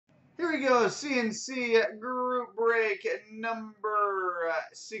Here we go, CNC group break number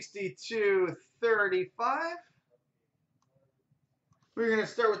 6235. We're going to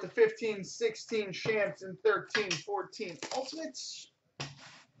start with the 15, 16 champs and 13, 14 ultimates.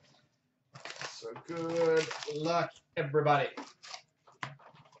 So good luck, everybody.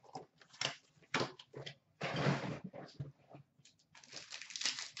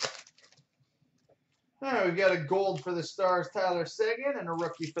 All right, we've got a gold for the Stars, Tyler Seguin, and a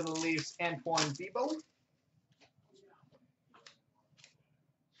rookie for the Leafs, Antoine Bibeau.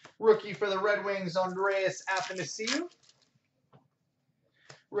 Rookie for the Red Wings, Andreas Athanasiou.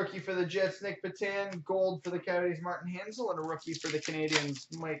 Rookie for the Jets, Nick Patan. Gold for the Coyotes, Martin Hansel. And a rookie for the Canadiens,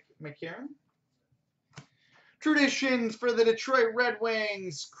 Mike McCarron. Traditions for the Detroit Red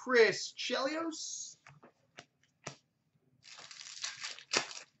Wings, Chris Chelios.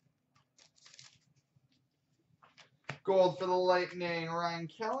 Gold for the Lightning, Ryan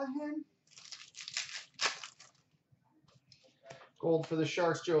Callahan. Gold for the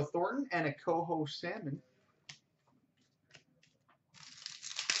Sharks, Joe Thornton. And a Coho Salmon.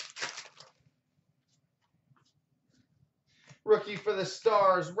 Rookie for the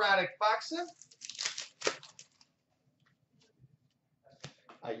Stars, Radek Faksa.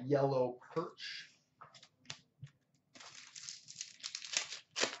 A yellow perch.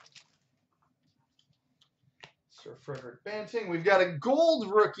 Sir Frederick Banting. We've got a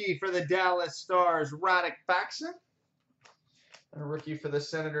gold rookie for the Dallas Stars, Radek Faksa. And a rookie for the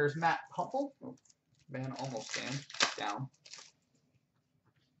Senators, Matt Pumple. Oh, man, almost down.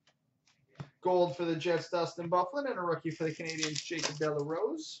 Gold for the Jets, Dustin Byfuglien, and a rookie for the Canadiens, Jacob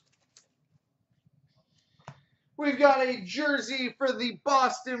Delarose. We've got a jersey for the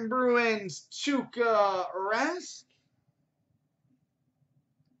Boston Bruins, Tuukka Rask.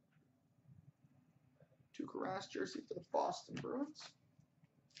 Tuukka Rask jersey for the Boston Bruins.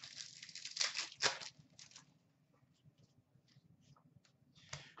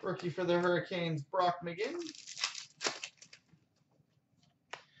 Rookie for the Hurricanes, Brock McGinn.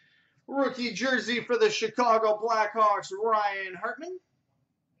 Rookie jersey for the Chicago Blackhawks, Ryan Hartman.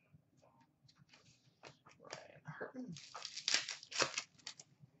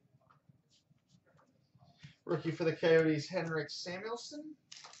 Rookie for the Coyotes, Henrik Samuelsson.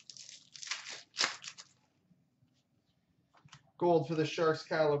 Gold for the Sharks,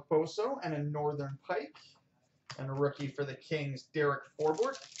 Kyle Okposo, and a Northern Pike. And a rookie for the Kings, Derek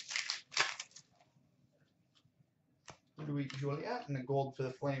Forbort. Louis Joliet, and a gold for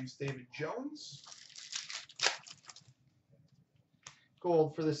the Flames, David Jones.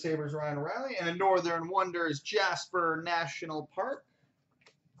 Gold for the Sabres, Ryan O'Reilly, and a Northern Wonders, Jasper National Park.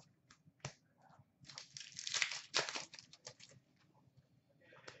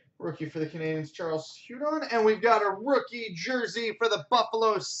 Rookie for the Canadiens, Charles Hudon, and we've got a rookie jersey for the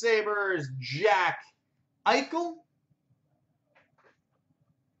Buffalo Sabres, Jack Eichel.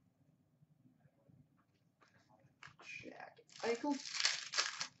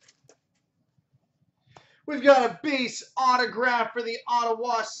 We've got a base autograph for the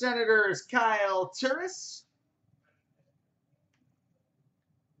Ottawa Senators, Kyle Turris.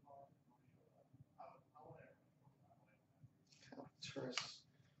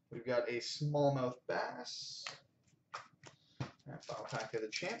 We've got a smallmouth bass. And file pack of the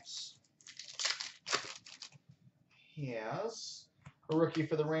champs. He has a rookie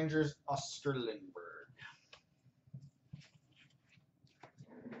for the Rangers, Oscar Lindbergh.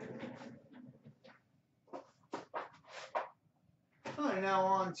 All right, now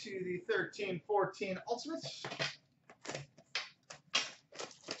on to the 13-14 Ultimates.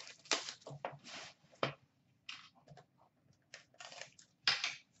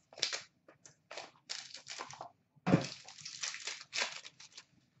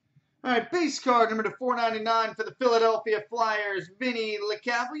 All right, base card number to 499 for the Philadelphia Flyers, Vinny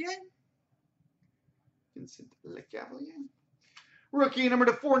Lecavalier. Vincent Lecavalier. Rookie number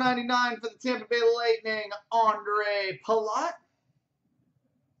to 499 for the Tampa Bay Lightning, Andre Palat.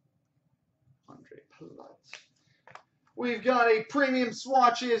 We've got a premium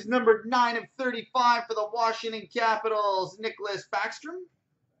swatches numbered 9 of 35 for the Washington Capitals, Nicholas Backstrom.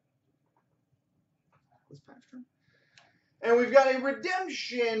 And we've got a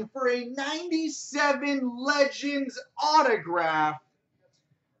redemption for a 97 Legends autograph.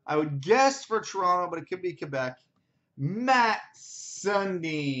 I would guess for Toronto, but it could be Quebec. Matt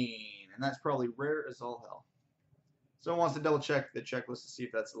Sundin. And that's probably rare as all hell. Someone wants to double check the checklist to see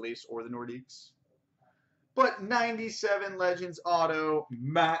if that's the Leafs or the Nordiques. But 97 Legends auto,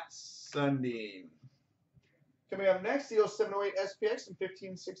 Matt Sundin. Coming up next, the 0708 SPX and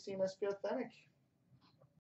 1516 SP Authentic.